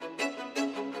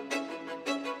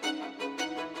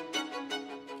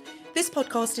This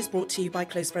podcast is brought to you by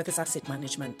Close Brothers Asset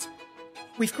Management.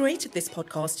 We've created this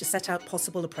podcast to set out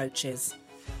possible approaches.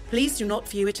 Please do not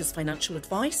view it as financial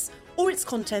advice or its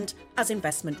content as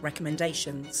investment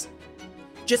recommendations.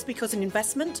 Just because an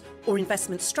investment or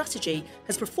investment strategy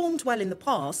has performed well in the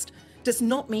past does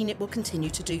not mean it will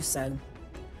continue to do so.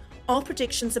 Our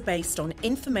predictions are based on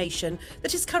information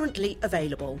that is currently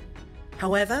available.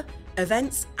 However,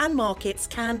 events and markets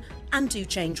can and do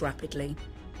change rapidly.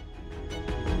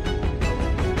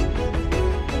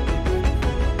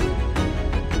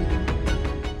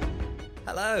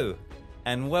 Hello,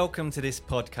 and welcome to this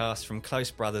podcast from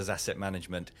Close Brothers Asset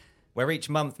Management, where each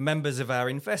month members of our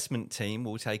investment team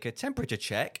will take a temperature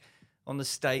check on the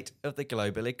state of the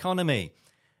global economy.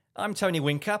 I'm Tony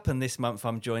Wincup, and this month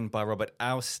I'm joined by Robert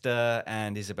Auster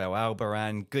and Isabel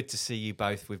Albaran. Good to see you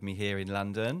both with me here in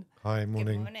London. Hi,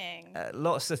 morning. Good morning.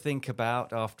 Lots to think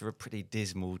about after a pretty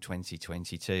dismal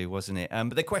 2022, wasn't it?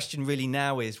 But the question really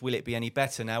now is, will it be any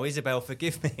better? Now, Isabel,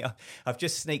 forgive me, I've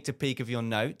just sneaked a peek of your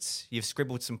notes. You've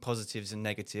scribbled some positives and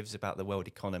negatives about the world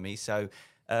economy. So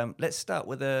let's start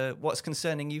with what's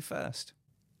concerning you first.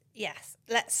 Yes,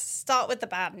 let's start with the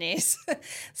bad news.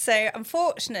 So,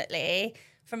 unfortunately,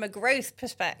 from a growth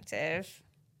perspective,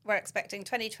 we're expecting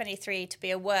 2023 to be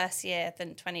a worse year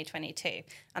than 2022.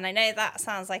 And I know that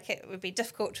sounds like it would be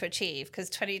difficult to achieve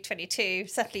because 2022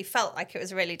 certainly felt like it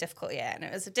was a really difficult year, and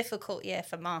it was a difficult year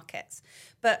for markets.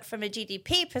 But from a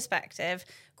GDP perspective,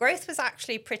 growth was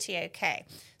actually pretty okay.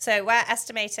 So we're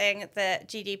estimating that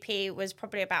GDP was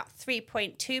probably about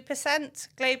 3.2%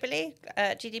 globally,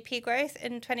 GDP growth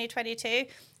in 2022,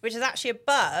 which is actually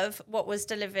above what was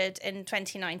delivered in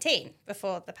 2019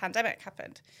 before the pandemic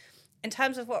happened. In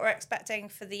terms of what we're expecting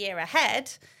for the year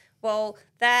ahead, well,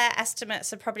 their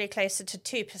estimates are probably closer to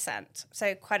 2%,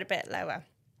 so quite a bit lower.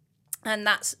 And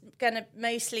that's going to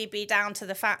mostly be down to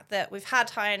the fact that we've had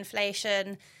high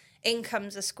inflation,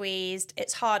 incomes are squeezed,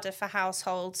 it's harder for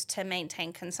households to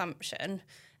maintain consumption.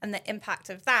 And the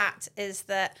impact of that is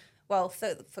that, well,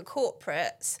 for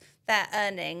corporates, their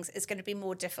earnings is going to be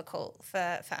more difficult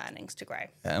for earnings to grow.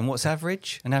 And what's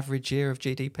average? An average year of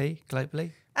GDP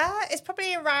globally? It's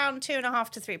probably around 2.5%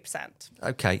 to 3%.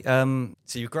 Okay,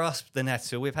 so you've grasped the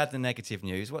nettle. We've had the negative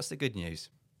news. What's the good news?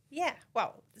 Yeah,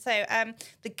 well, so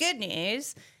the good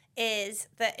news is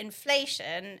that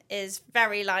inflation is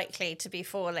very likely to be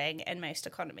falling in most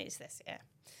economies this year.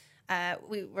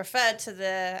 We referred to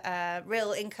the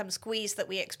real income squeeze that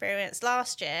we experienced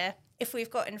last year. If we've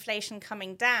got inflation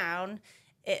coming down,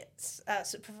 it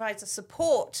provides a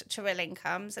support to real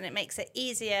incomes, and it makes it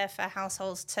easier for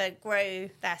households to grow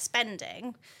their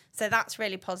spending. So that's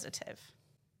really positive.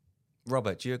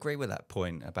 Robert, do you agree with that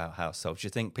point about households? Do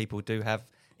you think people do have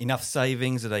enough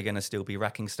savings? Are they going to still be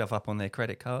racking stuff up on their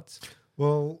credit cards?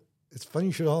 Well, it's funny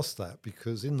you should ask that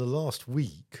because in the last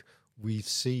week, we've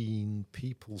seen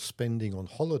people spending on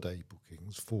holiday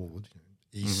bookings forward,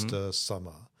 Easter,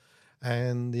 summer.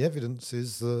 And the evidence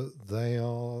is that they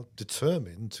are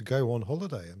determined to go on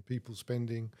holiday, and people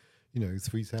spending,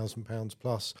 £3,000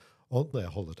 plus on their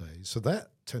holidays. So that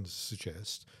tends to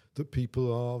suggest that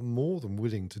people are more than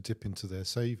willing to dip into their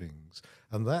savings.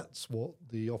 And that's what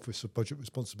the Office of Budget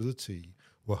Responsibility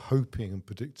were hoping and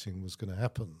predicting was going to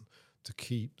happen to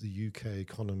keep the UK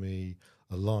economy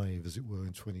alive, as it were,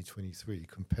 in 2023,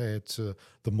 compared to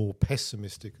the more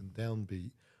pessimistic and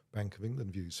downbeat Bank of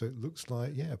England view. So it looks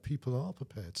like, people are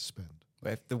prepared to spend.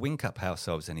 Well, if the Wincup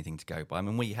household's anything to go by, I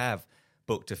mean, we have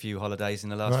booked a few holidays in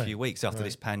the last few weeks after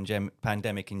this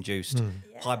pandemic-induced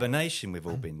hibernation we've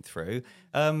all been through.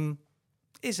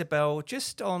 Isabel,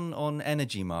 just on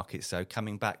energy markets, though,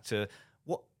 coming back to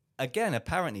what, again,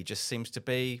 apparently just seems to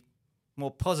be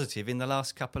more positive in the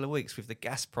last couple of weeks with the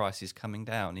gas prices coming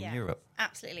down in Europe.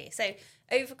 Absolutely. So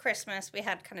over Christmas, we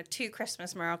had kind of two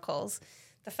Christmas miracles.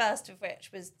 The first of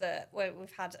which was where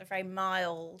we've had a very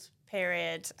mild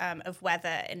period of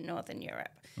weather in Northern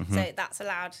Europe. Mm-hmm. So that's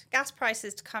allowed gas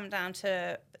prices to come down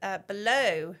to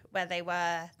below where they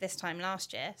were this time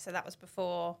last year. So that was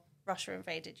before Russia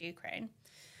invaded Ukraine.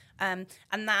 And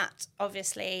that,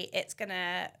 obviously, it's going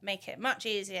to make it much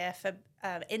easier for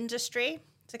industry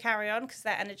to carry on because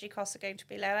their energy costs are going to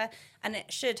be lower. And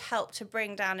it should help to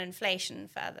bring down inflation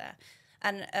further.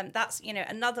 And that's,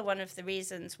 another one of the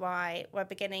reasons why we're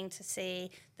beginning to see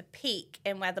the peak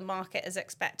in where the market is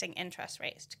expecting interest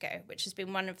rates to go, which has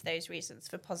been one of those reasons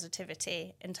for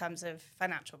positivity in terms of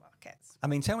financial markets. I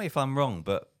mean, tell me if I'm wrong,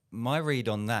 but my read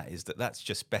on that is that that's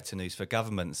just better news for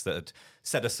governments that had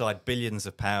set aside billions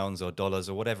of pounds or dollars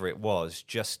or whatever it was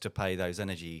just to pay those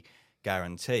energy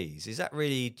guarantees. Is that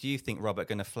really, do you think, Robert,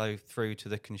 going to flow through to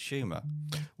the consumer?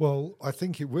 Well, I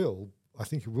think it will. I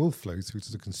think it will flow through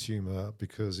to the consumer,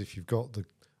 because if you've got the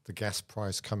gas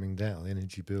price coming down,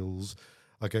 energy bills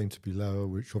are going to be lower,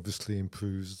 which obviously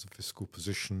improves the fiscal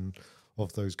position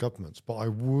of those governments. But I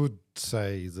would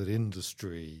say that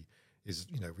industry is,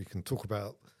 we can talk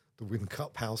about the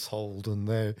Whincup household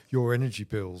and your energy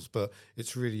bills, but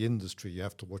it's really industry you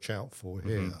have to watch out for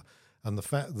here. Mm-hmm. And the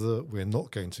fact that we're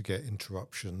not going to get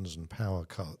interruptions and power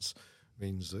cuts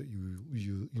means that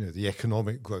the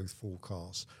economic growth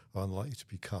forecasts are unlikely to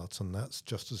be cut, and that's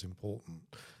just as important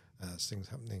as things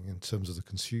happening in terms of the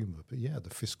consumer. But yeah, the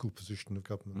fiscal position of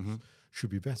governments should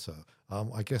be better.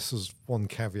 I guess there's one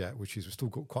caveat, which is we've still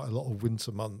got quite a lot of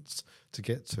winter months to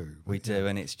get to. We do,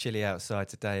 and it's chilly outside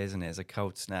today, isn't it? It's a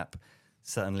cold snap,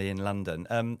 certainly in London.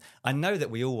 I know that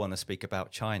we all want to speak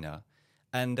about China,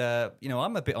 and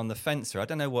I'm a bit on the fence here. I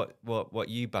don't know what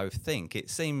you both think. It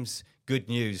seems good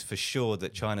news for sure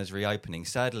that China's reopening.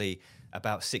 Sadly,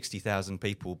 about 60,000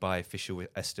 people by official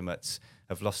estimates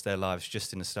have lost their lives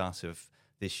just in the start of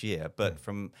this year. But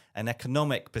from an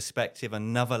economic perspective,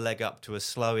 another leg up to a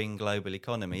slowing global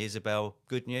economy. Isabel,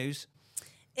 good news?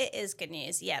 It is good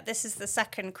news. Yeah, this is the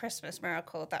second Christmas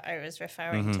miracle that I was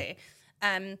referring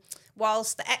to.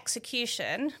 Whilst the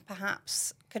execution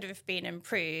perhaps could have been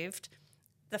improved,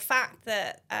 the fact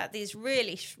that these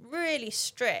really, really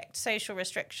strict social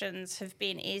restrictions have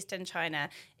been eased in China,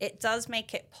 it does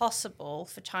make it possible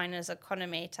for China's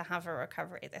economy to have a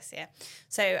recovery this year.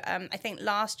 So I think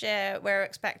last year we're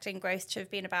expecting growth to have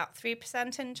been about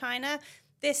 3% in China.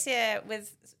 This year,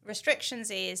 with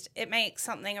restrictions eased, it makes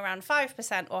something around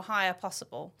 5% or higher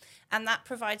possible. And that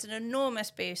provides an enormous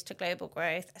boost to global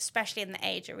growth, especially in the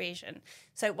Asia region.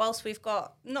 So whilst we've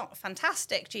got not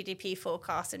fantastic GDP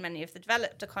forecasts in many of the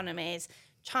developed economies,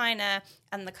 China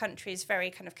and the countries very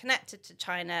kind of connected to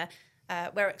China,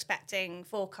 we're expecting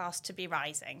forecasts to be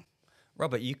rising.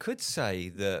 Robert, you could say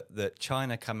that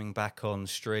China coming back on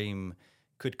stream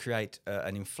could create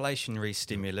an inflationary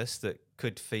stimulus that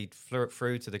could feed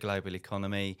through to the global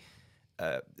economy,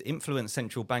 influence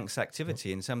central banks'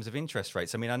 activity in terms of interest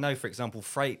rates. I mean, I know, for example,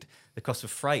 the cost of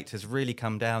freight has really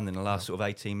come down in the last sort of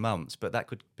 18 months, but that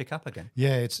could pick up again.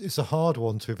 Yeah, it's a hard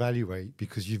one to evaluate,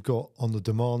 because you've got, on the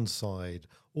demand side,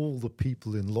 all the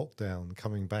people in lockdown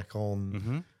coming back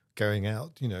on, going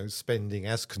out, spending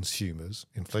as consumers,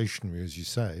 inflationary, as you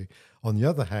say. On the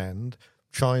other hand,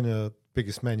 China,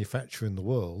 biggest manufacturer in the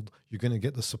world, you're going to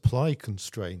get the supply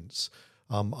constraints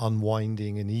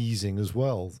unwinding and easing as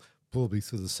well, probably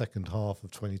through the second half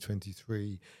of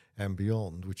 2023 and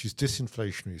beyond, which is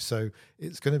disinflationary. So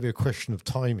it's going to be a question of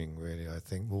timing, really, I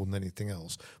think, more than anything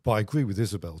else. But I agree with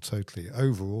Isabel totally.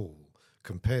 Overall,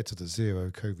 compared to the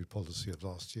zero COVID policy of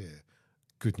last year,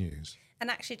 good news.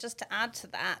 And actually, just to add to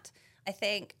that, I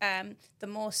think the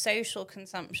more social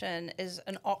consumption is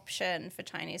an option for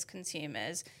Chinese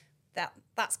consumers.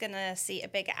 That's going to see a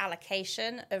bigger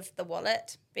allocation of the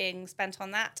wallet being spent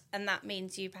on that, and that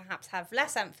means you perhaps have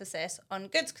less emphasis on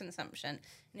goods consumption.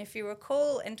 And if you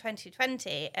recall, in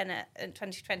 2020 and in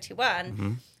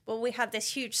 2021, well, we had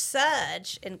this huge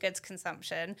surge in goods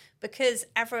consumption because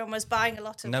everyone was buying a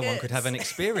lot of goods. No one could have an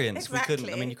experience. Exactly.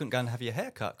 You couldn't go and have your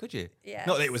hair cut, could you? Yes.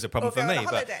 Not that it was a problem for me,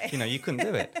 but you couldn't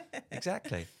do it.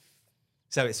 Exactly.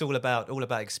 So it's all about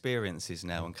experiences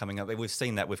now and coming up. We've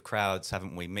seen that with crowds,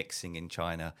 haven't we, mixing in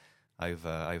China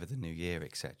over the new year,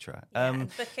 etc.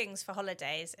 And bookings for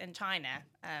holidays in China,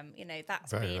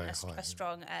 that's very, been very a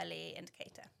strong early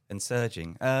indicator. And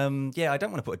surging. I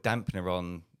don't want to put a dampener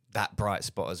on that bright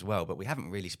spot as well, but we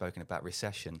haven't really spoken about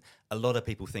recession. A lot of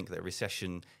people think that a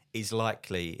recession is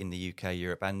likely in the UK,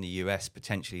 Europe and the US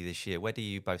potentially this year. Where do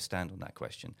you both stand on that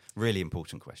question? Really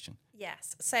important question.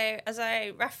 Yes. So as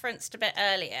I referenced a bit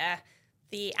earlier,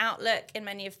 the outlook in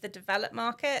many of the developed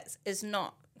markets is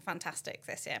not fantastic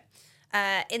this year.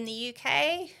 In the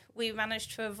UK, we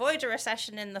managed to avoid a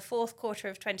recession in the fourth quarter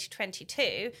of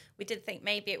 2022. We did think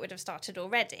maybe it would have started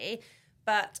already,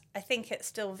 but I think it's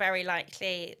still very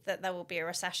likely that there will be a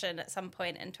recession at some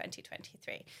point in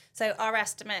 2023. So our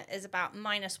estimate is about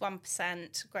minus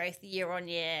 1% growth year on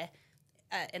year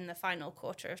in the final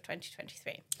quarter of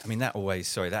 2023. I mean,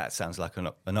 that sounds like an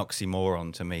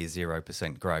oxymoron to me,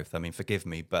 0% growth. I mean, forgive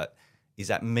me, but is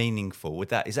that meaningful?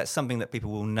 Is that something that people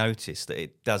will notice, that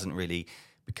it doesn't really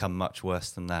become much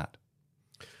worse than that?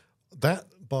 That,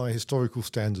 by historical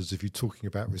standards, if you're talking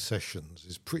about recessions,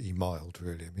 is pretty mild,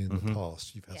 really. I mean, in the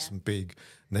past, you've had some big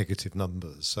negative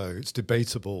numbers. So it's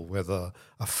debatable whether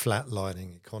a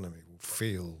flatlining economy will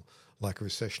feel like a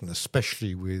recession,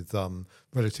 especially with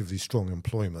relatively strong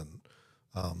employment.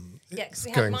 Because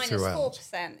we had minus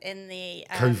 4% in the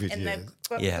COVID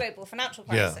global financial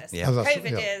Yeah. crisis. Yeah.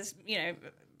 COVID is,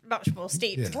 much more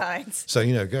steep declines. So,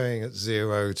 going at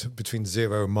zero to between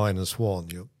 0 and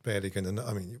 -1, you're barely going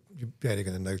to, you're barely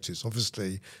going to notice.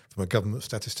 Obviously, from a government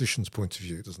statistician's point of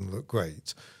view, it doesn't look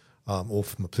great, or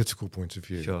from a political point of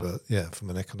view. Sure. But yeah, from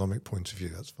an economic point of view,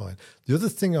 that's fine. The other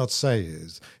thing I'd say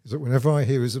is that whenever I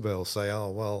hear Isabel say, oh,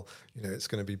 well, it's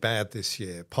going to be bad this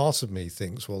year, part of me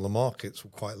thinks, well, the markets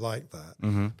will quite like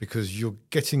that because you're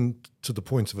getting to the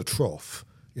point of a trough.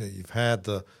 You've had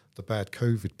the bad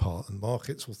COVID part, and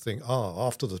markets will think,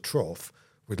 after the trough,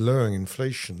 with lowering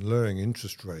inflation, lowering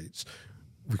interest rates,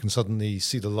 we can suddenly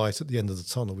see the light at the end of the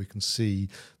tunnel. We can see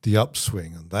the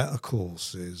upswing. And that, of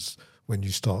course, is when you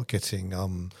start getting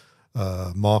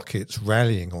markets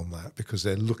rallying on that because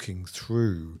they're looking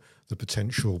through the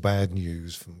potential bad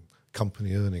news from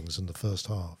company earnings in the first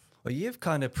half. Well, you've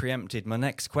kind of preempted my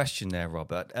next question there,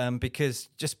 Robert, because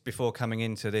just before coming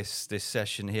into this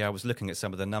session here, I was looking at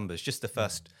some of the numbers, just the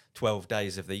first 12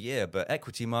 days of the year, but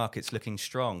equity markets looking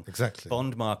strong. Exactly.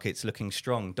 Bond markets looking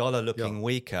strong, dollar looking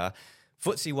weaker,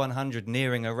 FTSE 100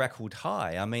 nearing a record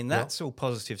high. I mean, that's all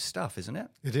positive stuff, isn't it?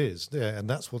 It is, yeah, and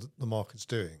that's what the market's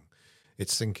doing.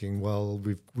 It's thinking, well,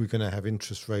 we're going to have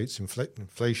interest rates,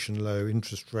 inflation low,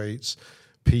 interest rates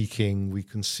peaking. We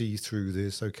can see through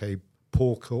this, okay,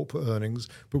 poor corporate earnings,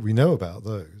 but we know about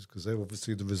those because they're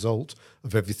obviously the result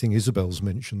of everything Isabel's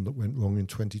mentioned that went wrong in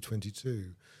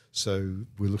 2022. So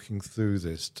we're looking through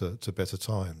this to better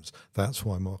times. That's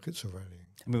why markets are rallying.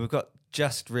 I mean, we've got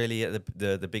just really at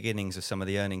the beginnings of some of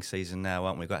the earnings season now,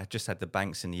 aren't we? We've just had the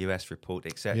banks in the US report,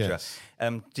 etc. Yes.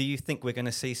 Do you think we're going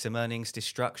to see some earnings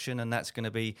destruction, and that's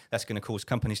going to cause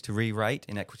companies to re-rate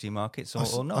in equity markets,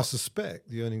 or not? I suspect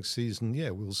the earnings season,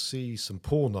 we'll see some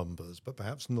poor numbers, but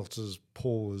perhaps not as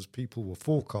poor as people were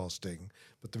forecasting.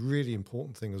 But the really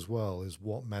important thing as well is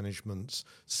what managements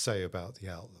say about the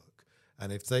outlook.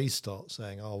 And if they start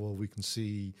saying, oh, well, we can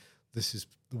see this is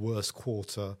the worst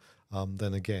quarter,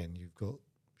 then again, you've got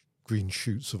green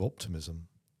shoots of optimism.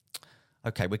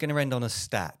 Okay, we're going to end on a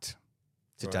stat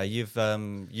today.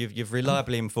 Right. You've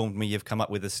reliably informed me you've come up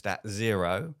with a stat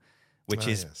 0, which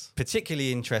is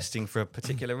particularly interesting for a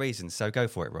particular reason. So go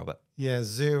for it, Robert. Yeah,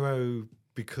 0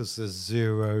 because there's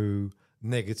 0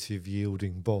 negative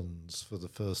yielding bonds for the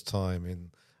first time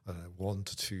in 1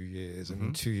 to 2 years. I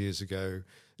mean, 2 years ago,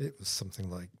 it was something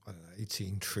like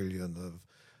 18 trillion of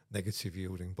negative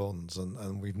yielding bonds,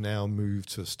 and we've now moved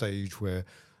to a stage where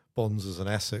bonds as an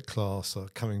asset class are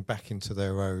coming back into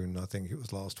their own. I think it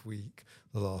was last week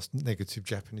the last negative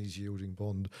Japanese yielding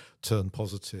bond turned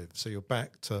positive. So you're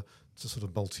back to sort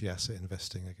of multi-asset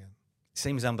investing again. It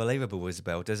seems unbelievable,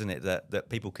 Isabel, doesn't it, that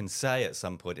people can say at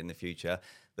some point in the future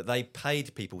that they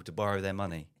paid people to borrow their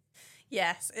money.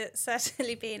 Yes, it's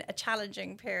certainly been a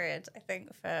challenging period, I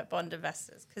think, for bond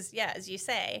investors. Because, as you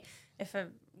say, if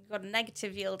you've got a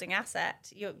negative yielding asset,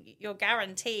 you're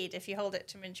guaranteed, if you hold it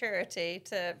to maturity,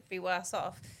 to be worse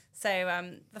off.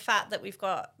 So the fact that we've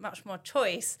got much more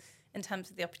choice in terms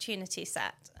of the opportunity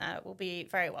set will be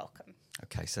very welcome.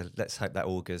 Okay, so let's hope that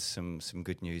augurs some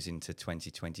good news into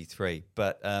 2023.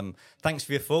 But thanks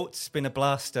for your thoughts. It's been a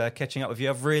blast catching up with you.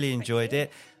 I've really enjoyed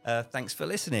it. Thanks for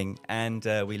listening, and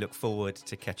we look forward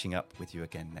to catching up with you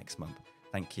again next month.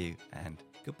 Thank you, and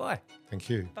goodbye. Thank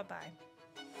you. Bye-bye.